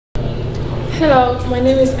Hello, my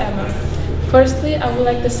name is Emma. Firstly, I would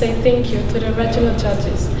like to say thank you to the regional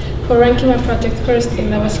judges for ranking my project first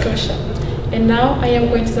in Nova Scotia. And now I am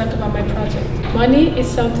going to talk about my project. Money is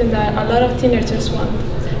something that a lot of teenagers want,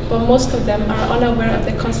 but most of them are unaware of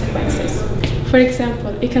the consequences. For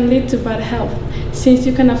example, it can lead to bad health, since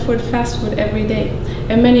you can afford fast food every day,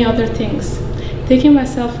 and many other things. Taking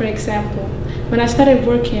myself for example, when I started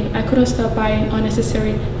working, I couldn't stop buying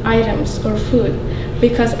unnecessary items or food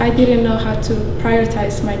because I didn't know how to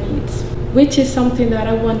prioritize my needs, which is something that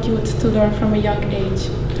I want youth to learn from a young age.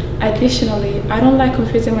 Additionally, I don't like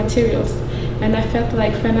confusing materials, and I felt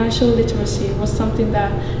like financial literacy was something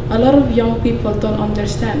that a lot of young people don't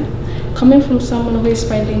understand. Coming from someone who is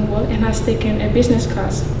bilingual and has taken a business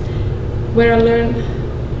class, where I learned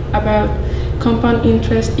about compound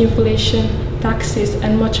interest, inflation, taxes,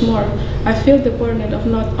 and much more, I feel the burden of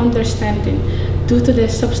not understanding due to the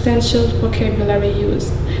substantial vocabulary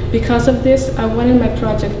used. Because of this, I wanted my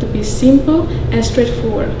project to be simple and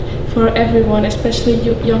straightforward for everyone, especially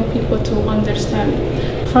young people, to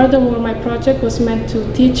understand. Furthermore, my project was meant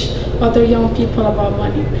to teach other young people about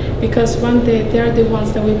money, because one day they are the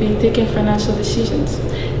ones that will be taking financial decisions,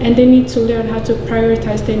 and they need to learn how to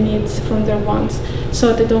prioritize their needs from their wants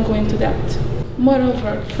so they don't go into debt.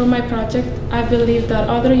 Moreover, for my project, I believe that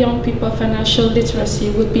other young people's financial literacy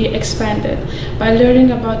would be expanded by learning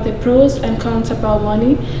about the pros and cons about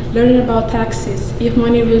money, learning about taxes, if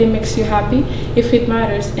money really makes you happy, if it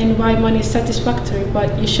matters, and why money is satisfactory,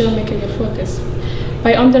 but you shouldn't make it your focus.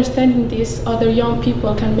 By understanding this, other young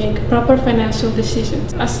people can make proper financial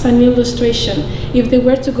decisions. As an illustration, if they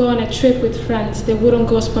were to go on a trip with friends, they wouldn't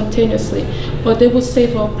go spontaneously, but they would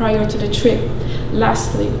save up prior to the trip.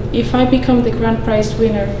 Lastly, if I become the grand prize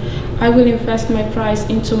winner, I will invest my prize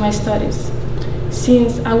into my studies,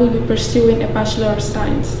 since I will be pursuing a Bachelor of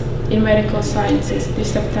Science in Medical Sciences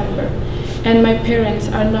this September, and my parents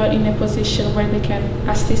are not in a position where they can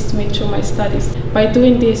assist me through my studies. By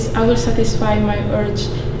doing this, I will satisfy my urge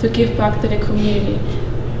to give back to the community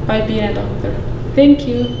by being a doctor. Thank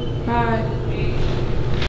you. Bye.